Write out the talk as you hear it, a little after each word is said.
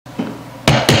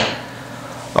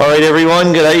All right,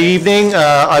 everyone, good evening.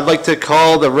 I'd like to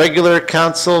call the regular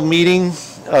council meeting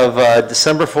of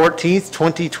December 14th,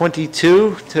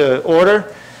 2022 to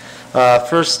order.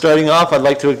 First, starting off, I'd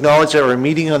like to acknowledge that we're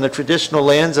meeting on the traditional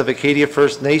lands of Acadia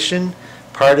First Nation,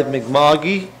 part of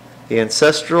Mi'kma'ki, the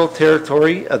ancestral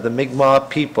territory of the Mi'kmaq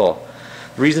people.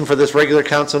 The reason for this regular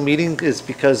council meeting is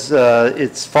because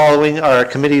it's following our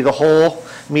Committee of the Whole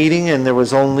meeting, and there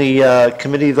was only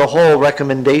Committee of the Whole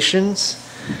recommendations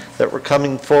that were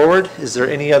coming forward. Is there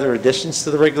any other additions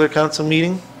to the regular council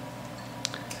meeting?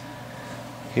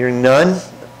 Hearing none.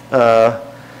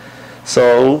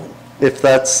 So if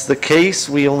that's the case,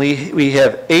 we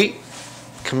have 8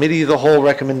 Committee of the Whole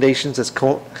recommendations that's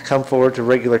come forward to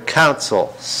regular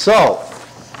council. So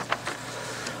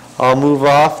I'll move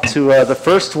off to the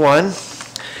first one.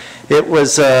 It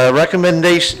was a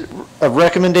recommendation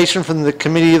from the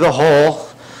Committee of the Whole,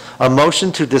 a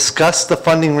motion to discuss the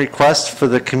funding request for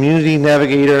the Community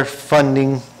Navigator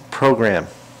Funding Program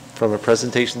from a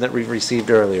presentation that we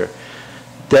received earlier.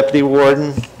 Deputy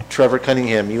Warden Trevor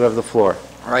Cunningham, you have the floor.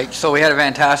 All right, so we had a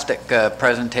fantastic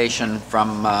presentation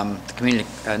from the Community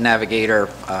Navigator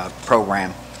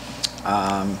program.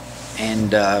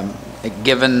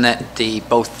 Given that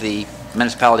both the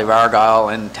Municipality of Argyle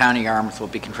and Town of Yarmouth will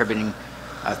be contributing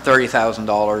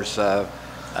 $30,000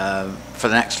 for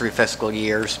the next 3 fiscal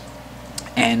years,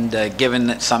 and given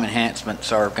that some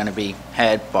enhancements are going to be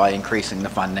had by increasing the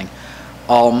funding,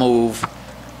 I'll move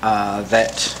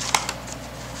that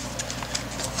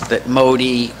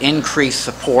MODI increase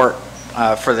support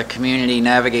for the Community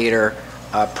Navigator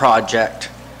project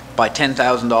by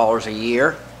 $10,000 a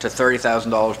year to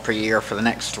 $30,000 per year for the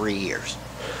next 3 years.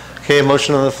 Okay, a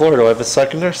motion on the floor. Do I have a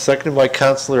seconder? Seconded by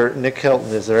Councillor Nick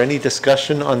Hilton. Is there any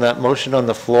discussion on that motion on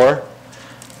the floor?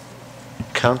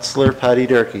 Councillor Patty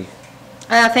Durkee.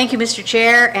 Thank you, Mr.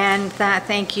 Chair, and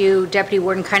thank you, Deputy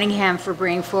Warden Cunningham, for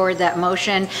bringing forward that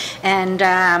motion and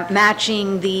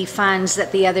matching the funds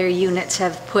that the other units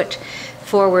have put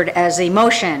forward as a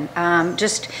motion.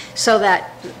 Just so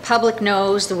that the public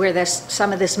knows where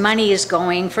some of this money is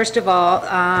going. First of all,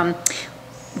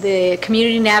 the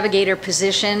Community Navigator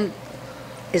position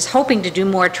is hoping to do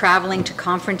more traveling to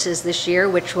conferences this year,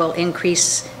 which will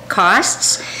increase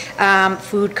costs,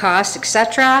 food costs,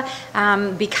 etc.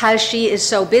 Because she is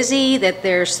so busy that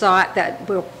there's thought that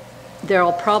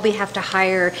they'll probably have to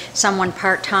hire someone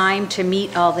part-time to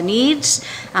meet all the needs.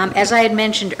 As I had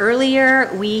mentioned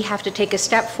earlier, we have to take a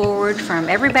step forward from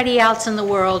everybody else in the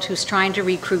world who's trying to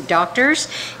recruit doctors,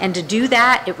 and to do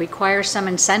that it requires some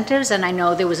incentives, and I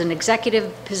know there was an executive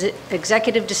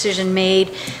decision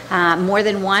made more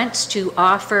than once to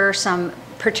offer some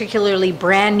particularly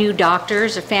brand new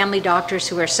doctors or family doctors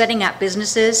who are setting up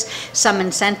businesses some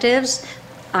incentives.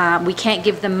 We can't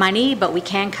give them money, but we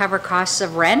can cover costs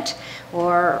of rent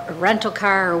or a rental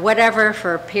car or whatever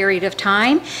for a period of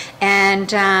time.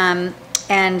 And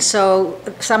so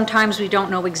sometimes we don't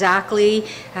know exactly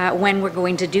when we're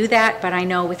going to do that, but I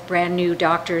know with brand new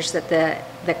doctors that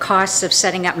the costs of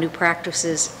setting up new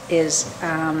practices is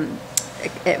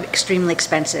extremely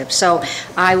expensive. So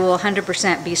I will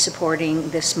 100% be supporting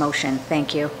this motion.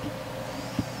 Thank you.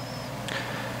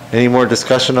 Any more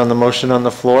discussion on the motion on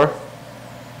the floor?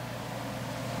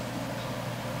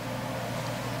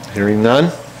 Hearing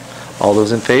none. All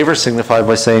those in favor signify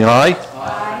by saying aye.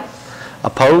 Aye.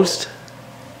 Opposed?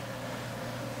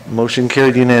 Motion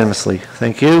carried unanimously.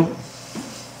 Thank you.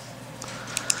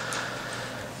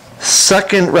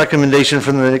 Second recommendation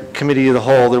from the Committee of the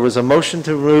Whole. There was a motion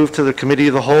to move to the Committee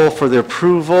of the Whole for the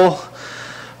approval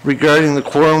regarding the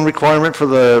quorum requirement for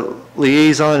the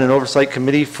Liaison and Oversight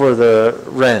Committee for the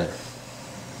REN.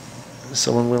 Is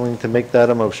someone willing to make that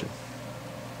a motion?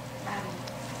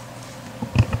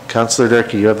 Councillor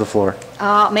Durkee, you have the floor.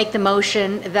 I'll make the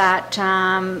motion that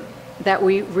that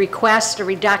we request a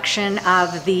reduction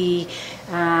of the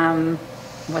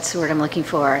what's the word I'm looking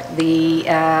for? The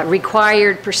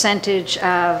required percentage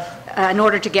of in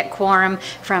order to get quorum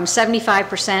from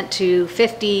 75% to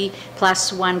 50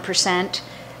 plus 1%.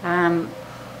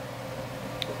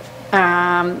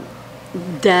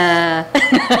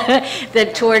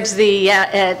 Towards the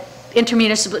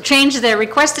intermunicipal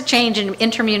request to change an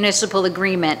intermunicipal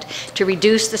agreement to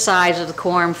reduce the size of the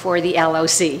quorum for the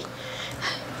LOC.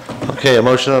 Okay, a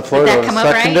motion on the floor. Did that come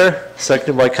out right?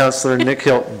 Seconded by Councillor Nick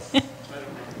Hilton.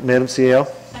 Madam CEO.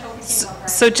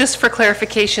 So just for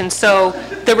clarification, so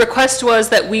the request was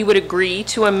that we would agree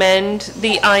to amend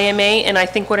the IMA, and I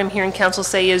think what I'm hearing council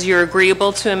say is you're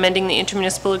agreeable to amending the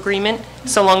intermunicipal agreement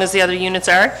so long as the other units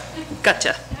are?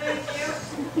 Gotcha.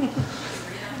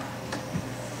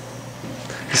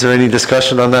 Is there any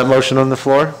discussion on that motion on the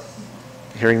floor?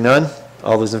 Hearing none.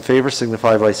 All those in favor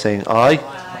signify by saying aye.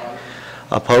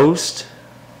 Opposed?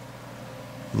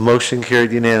 Motion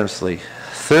carried unanimously.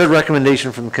 Third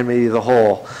recommendation from the Committee of the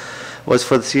Whole was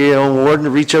for the CAO and Warden to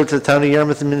reach out to the Town of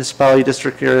Yarmouth and Municipality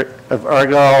District of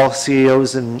Argyle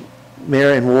CAOs and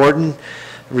Mayor and Warden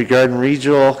regarding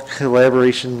regional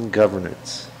collaboration and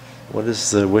governance. What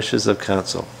is the wishes of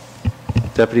council?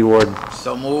 Deputy Warden.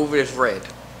 So move is read.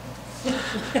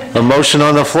 A motion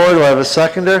on the floor. Do I have a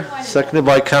seconder? Seconded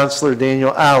by Councillor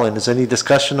Daniel Allen. Is any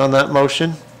discussion on that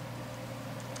motion?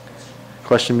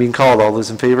 Question being called. All those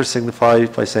in favor signify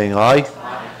by saying aye.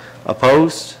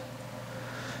 Opposed?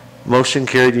 Motion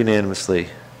carried unanimously.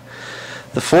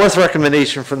 The fourth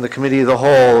recommendation from the Committee of the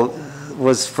Whole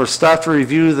was for staff to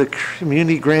review the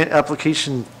community grant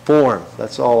application form.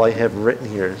 That's all I have written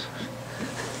here.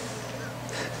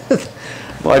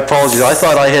 My apologies. I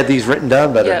thought I had these written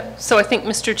down better. Yeah, so I think,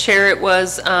 Mr. Chair, it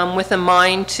was with a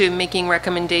mind to making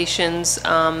recommendations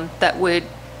that would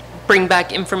bring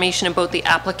back information about the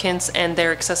applicants and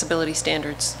their accessibility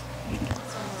standards.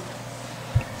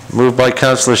 Moved by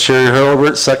Councillor Sherry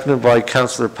Hurlbert, seconded by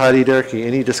Councillor Patty Durkee.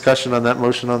 Any discussion on that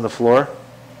motion on the floor?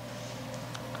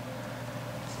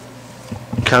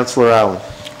 Councillor Allen.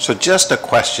 So just a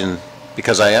question,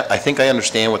 because I think I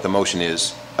understand what the motion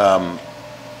is.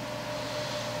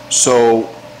 So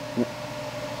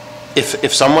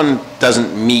if someone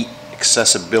doesn't meet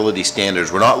accessibility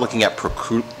standards, we're not looking at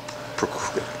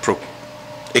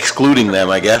excluding them,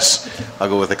 I guess. I'll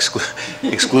go with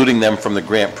excluding them from the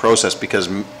grant process, because,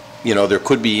 you know, there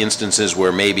could be instances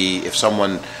where maybe if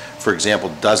someone, for example,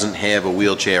 doesn't have a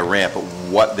wheelchair ramp, but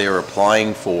what they're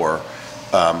applying for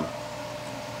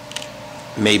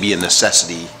may be a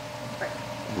necessity,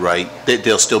 right?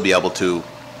 They'll still be able to,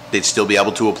 they'd still be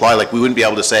able to apply. Like, we wouldn't be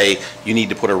able to say, you need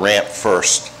to put a ramp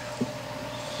first.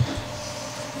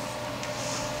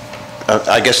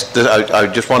 I guess I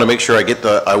just want to make sure I get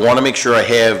I want to make sure I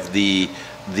have the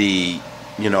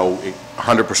you know,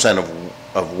 100%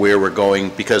 of where we're going,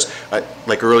 because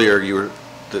like earlier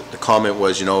the comment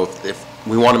was, you know, if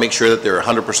we want to make sure that they're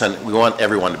 100%, we want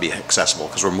everyone to be accessible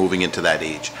because we're moving into that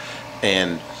age.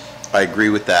 And I agree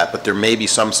with that, but there may be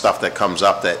some stuff that comes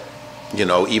up that, you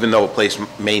know, even though a place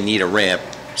may need a ramp,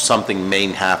 something may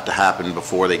have to happen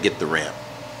before they get the ramp.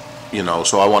 You know,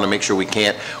 so I want to make sure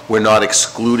we're not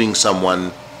excluding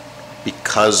someone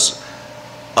because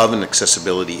of an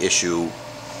accessibility issue.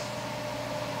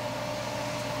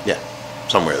 Yeah,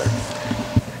 somewhere there.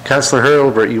 Councillor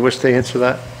Hurlbert, you wish to answer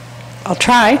that? I'll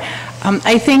try.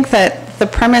 I think that the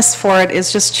premise for it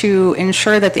is just to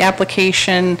ensure that the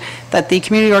application, that the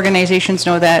community organizations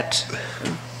know that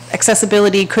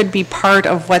accessibility could be part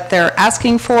of what they're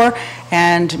asking for,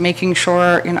 and making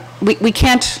sure, you know, we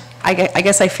can't, I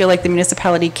guess I feel like the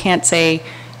municipality can't say,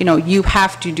 you know, you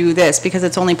have to do this, because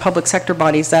it's only public sector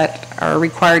bodies that are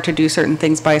required to do certain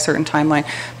things by a certain timeline.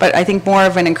 But I think more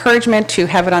of an encouragement to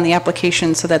have it on the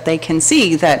application so that they can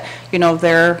see that, you know,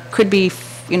 there could be,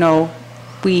 you know,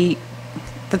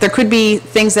 that there could be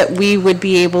things that we would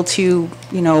be able to,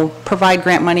 you know, provide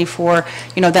grant money for,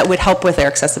 you know, that would help with their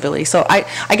accessibility. So I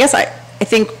guess I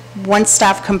think once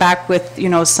staff come back with, you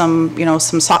know, some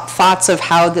thoughts of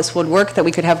how this would work, that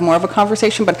we could have more of a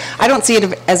conversation. But I don't see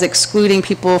it as excluding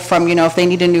people from, you know, if they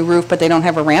need a new roof but they don't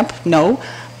have a ramp, no.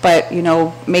 But, you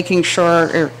know, making sure,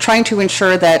 or trying to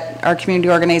ensure that our community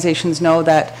organizations know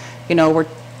that, you know,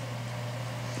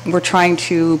 we're trying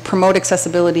to promote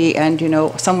accessibility, and, you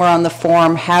know, somewhere on the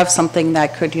form have something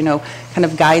that could, you know, kind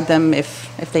of guide them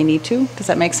if they need to. Does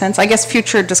that make sense? I guess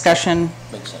future discussion.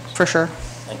 Makes sense. For sure.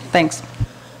 Thank you. Thanks.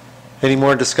 Any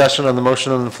more discussion on the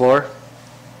motion on the floor?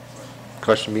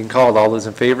 Question being called. All those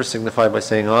in favor signify by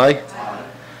saying aye. Aye.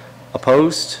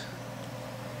 Opposed?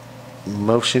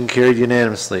 Motion carried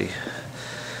unanimously.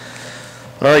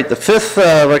 All right, the fifth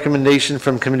recommendation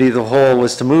from Committee of the Whole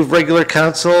was to move regular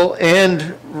council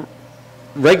and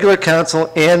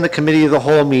the Committee of the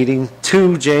Whole meeting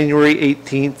to January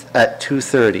 18th at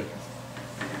 2:30.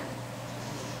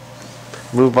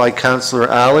 Moved by Councillor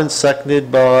Allen,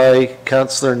 seconded by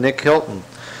Councillor Nick Hilton.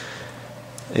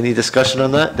 Any discussion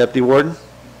on that, Deputy Warden?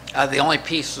 The only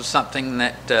piece was something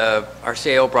that our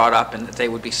CAO brought up, and that they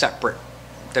would be separate.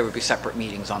 There would be separate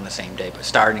meetings on the same day, but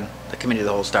the Committee of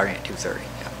the Whole starting at 2:30.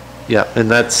 Yeah, and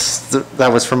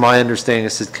that was from my understanding. It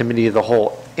says Committee of the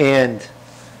Whole and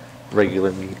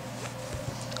regular meeting.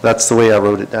 That's the way I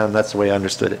wrote it down. That's the way I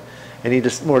understood it. Any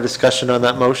more discussion on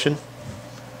that motion?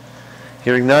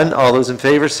 Hearing none, all those in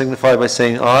favor signify by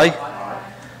saying aye. Aye.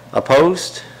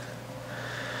 Opposed?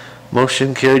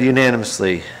 Motion carried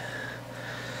unanimously.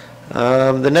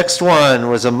 The next one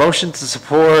was a motion to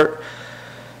support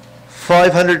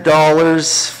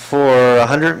 $500 for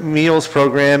 100 Meals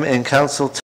Program and council.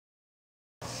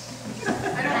 I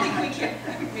don't think we can,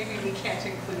 maybe we can't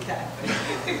include that.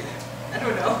 I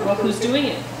don't know. Well, who's doing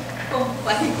it? Well,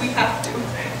 I think we have to.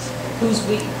 Who's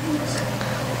we?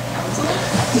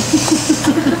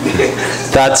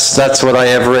 That's what I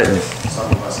have written.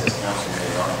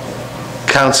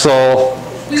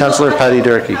 Councilor Patty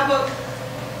Durkee. How about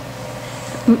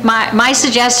My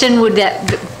suggestion would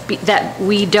that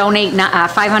we donate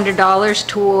 $500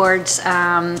 towards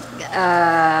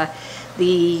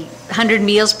the 100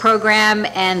 Meals Program,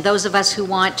 and those of us who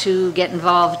want to get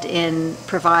involved in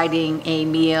providing a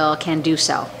meal can do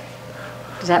so.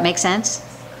 Does that make sense?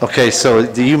 Okay, so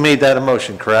you made that a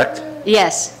motion, correct?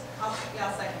 Yes. I'll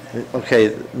second it.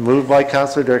 Okay, moved by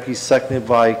Councilor Durkee, seconded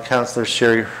by Councilor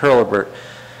Sherry Hurlbert.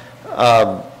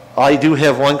 I do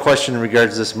have one question in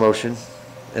regards to this motion,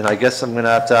 and I guess I'm going to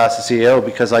have to ask the CEO,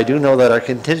 because I do know that our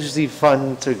contingency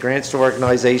fund to grants to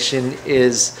organization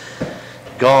is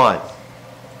gone.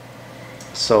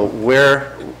 So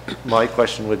my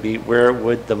question would be, where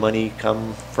would the money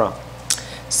come from?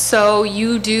 So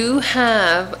you do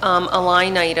have a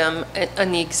line item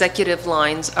on the executive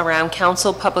lines around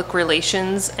council public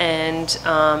relations and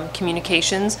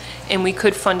communications, and we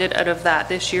could fund it out of that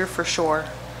this year for sure.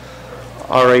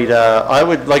 All right, I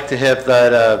would like to have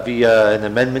that be an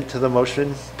amendment to the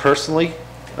motion personally.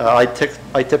 I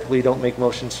typically don't make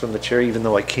motions from the chair, even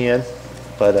though I can,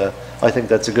 but I think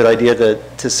that's a good idea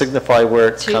to signify where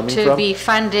it's coming from. To be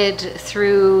funded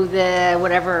through the,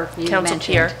 whatever you Council mentioned.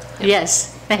 tier.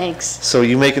 Yes, thanks. So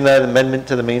you making that amendment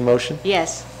to the main motion?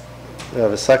 Yes. We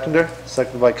have a seconder,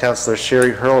 seconded by Councilor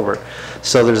Sherry Hurlbert.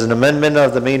 So there's an amendment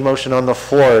of the main motion on the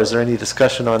floor. Is there any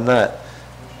discussion on that?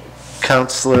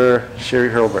 Councilor Sherry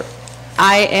Hurlbert.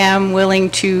 I am willing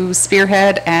to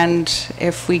spearhead, and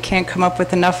if we can't come up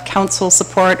with enough council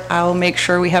support, I'll make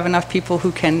sure we have enough people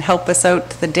who can help us out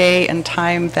the day and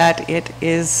time that it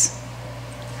is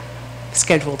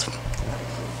scheduled.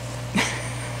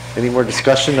 Any more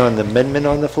discussion on the amendment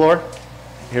on the floor?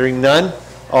 Hearing none.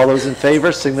 All those in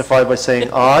favor signify by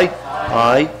saying aye.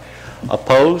 Aye.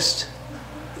 Opposed?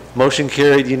 Motion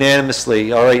carried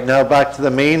unanimously. All right, now back to the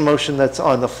main motion that's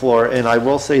on the floor, and I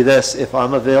will say this, if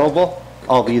I'm available,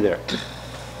 I'll be there.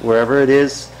 Wherever it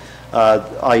is,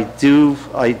 I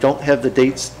don't have the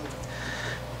dates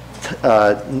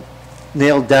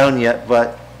nailed down yet,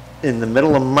 but in the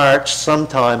middle of March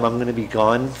sometime, I'm going to be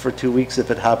gone for 2 weeks.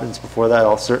 If it happens before that,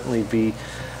 I'll certainly be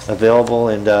available,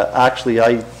 and actually,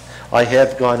 I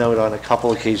have gone out on a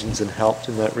couple occasions and helped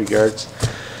in that regards.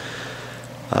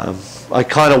 I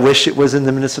kind of wish it was in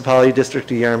the municipality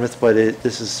district of Yarmouth, but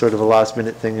this is sort of a last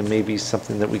minute thing and maybe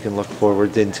something that we can look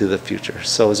forward into the future.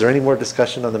 So is there any more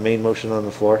discussion on the main motion on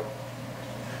the floor?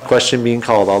 Question being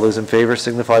called. All those in favor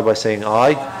signify by saying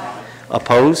aye. Aye.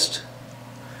 Opposed?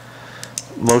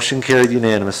 Motion carried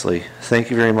unanimously. Thank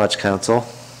you very much, Council.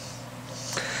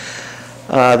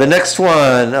 The next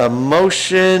one, a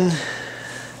motion.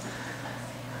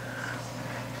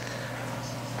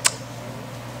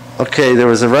 Okay, there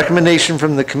was a recommendation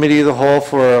from the Committee of the Whole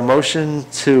for a motion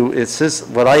to, it says,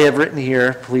 what I have written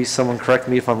here, please someone correct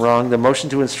me if I'm wrong, the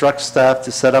motion to instruct staff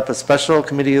to set up a special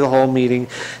Committee of the Whole meeting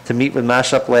to meet with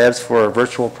Mashup Labs for a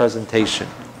virtual presentation.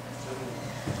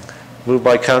 Moved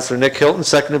by Councillor Nick Hilton,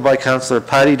 seconded by Councillor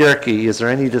Patty Durkee. Is there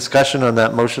any discussion on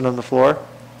that motion on the floor?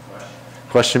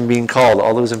 Question being called.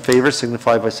 All those in favor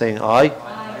signify by saying aye.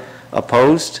 Aye.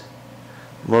 Opposed?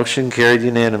 Motion carried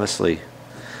unanimously.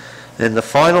 And the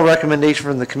final recommendation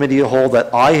from the Committee of the Whole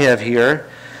that I have here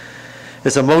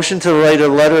is a motion to write a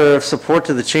letter of support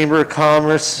to the Chamber of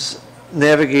Commerce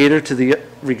Navigator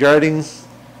regarding,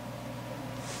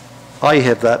 I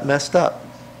have that messed up.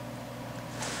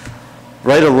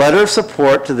 Write a letter of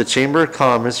support to the Chamber of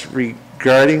Commerce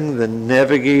regarding the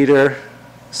Navigator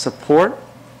support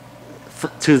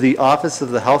to the Office of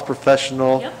the Health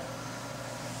Professional. Yep.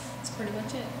 That's pretty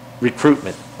much it.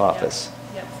 Recruitment Office.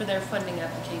 Yep, for their funding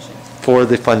application. For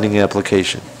the funding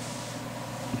application.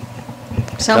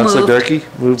 So Councillor moved. Durkee,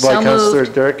 moved by So Councillor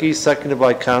moved. Durkee, seconded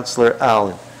by Councillor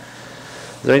Allen.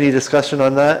 Is there any discussion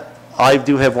on that? I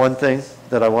do have one thing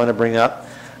that I want to bring up.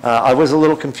 I was a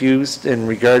little confused in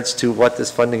regards to what this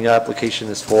funding application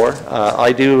is for.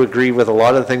 I do agree with a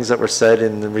lot of the things that were said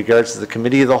in regards to the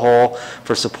Committee of the Whole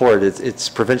for support. It's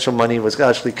provincial money. It was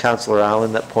actually Councillor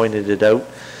Allen that pointed it out,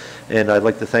 and I'd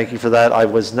like to thank you for that. I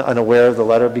was unaware of the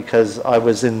letter because I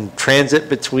was in transit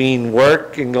between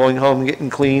work and going home and getting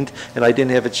cleaned, and I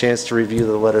didn't have a chance to review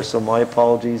the letter, so my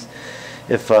apologies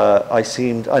if I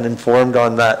seemed uninformed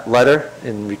on that letter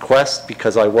and request,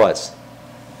 because I was.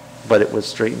 But it was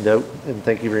straightened out, and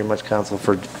thank you very much, Council,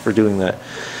 for doing that.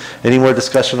 Any more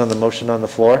discussion on the motion on the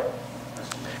floor?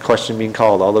 Question being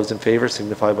called. All those in favor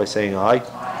signify by saying aye.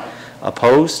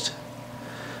 Opposed?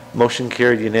 Motion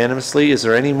carried unanimously. Is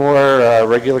there any more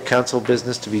regular council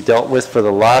business to be dealt with for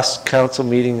the last council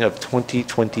meeting of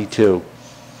 2022?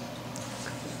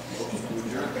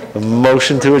 A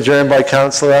motion to adjourn by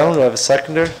Councillor Allen. Do I have a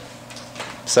seconder?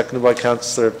 Seconded by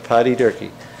Councillor Patty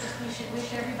Durkee. We should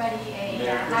wish everybody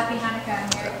a happy Hanukkah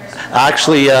and Merry Christmas.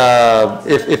 Actually,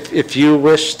 if you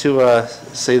wish to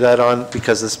say that on,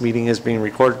 because this meeting is being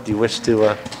recorded, do you wish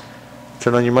to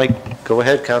turn on your mic? Go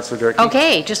ahead, Councillor Durkee.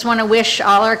 Okay, just want to wish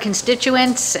all our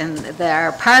constituents and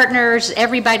their partners,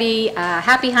 everybody,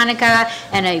 happy Hanukkah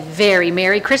and a very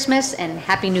Merry Christmas and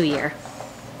Happy New Year.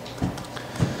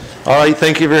 All right,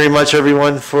 thank you very much,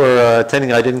 everyone, for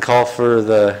attending. I didn't call for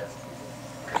the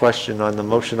question on the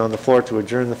motion on the floor to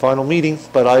adjourn the final meeting,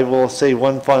 but I will say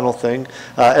one final thing.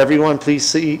 Everyone, please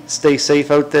stay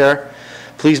safe out there.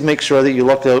 Please make sure that you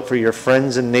look out for your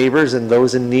friends and neighbors and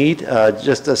those in need.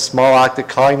 Just a small act of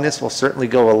kindness will certainly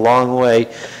go a long way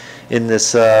in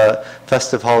this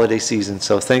festive holiday season.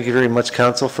 So thank you very much,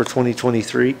 Council, for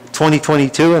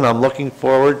 2022, and I'm looking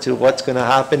forward to what's going to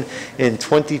happen in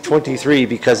 2023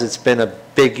 because it's been a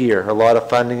big year, a lot of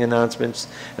funding announcements,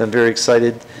 and I'm very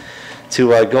excited to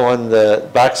go on the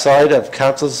backside of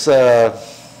Council's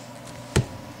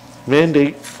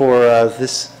mandate for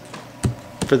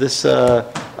this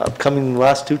upcoming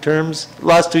last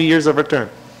 2 years of our term.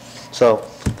 So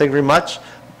thank you very much.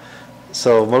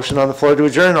 So motion on the floor to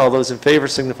adjourn. All those in favor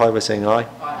signify by saying aye.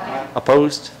 Aye.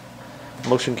 Opposed?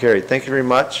 Motion carried. Thank you very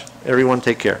much. Everyone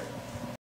take care.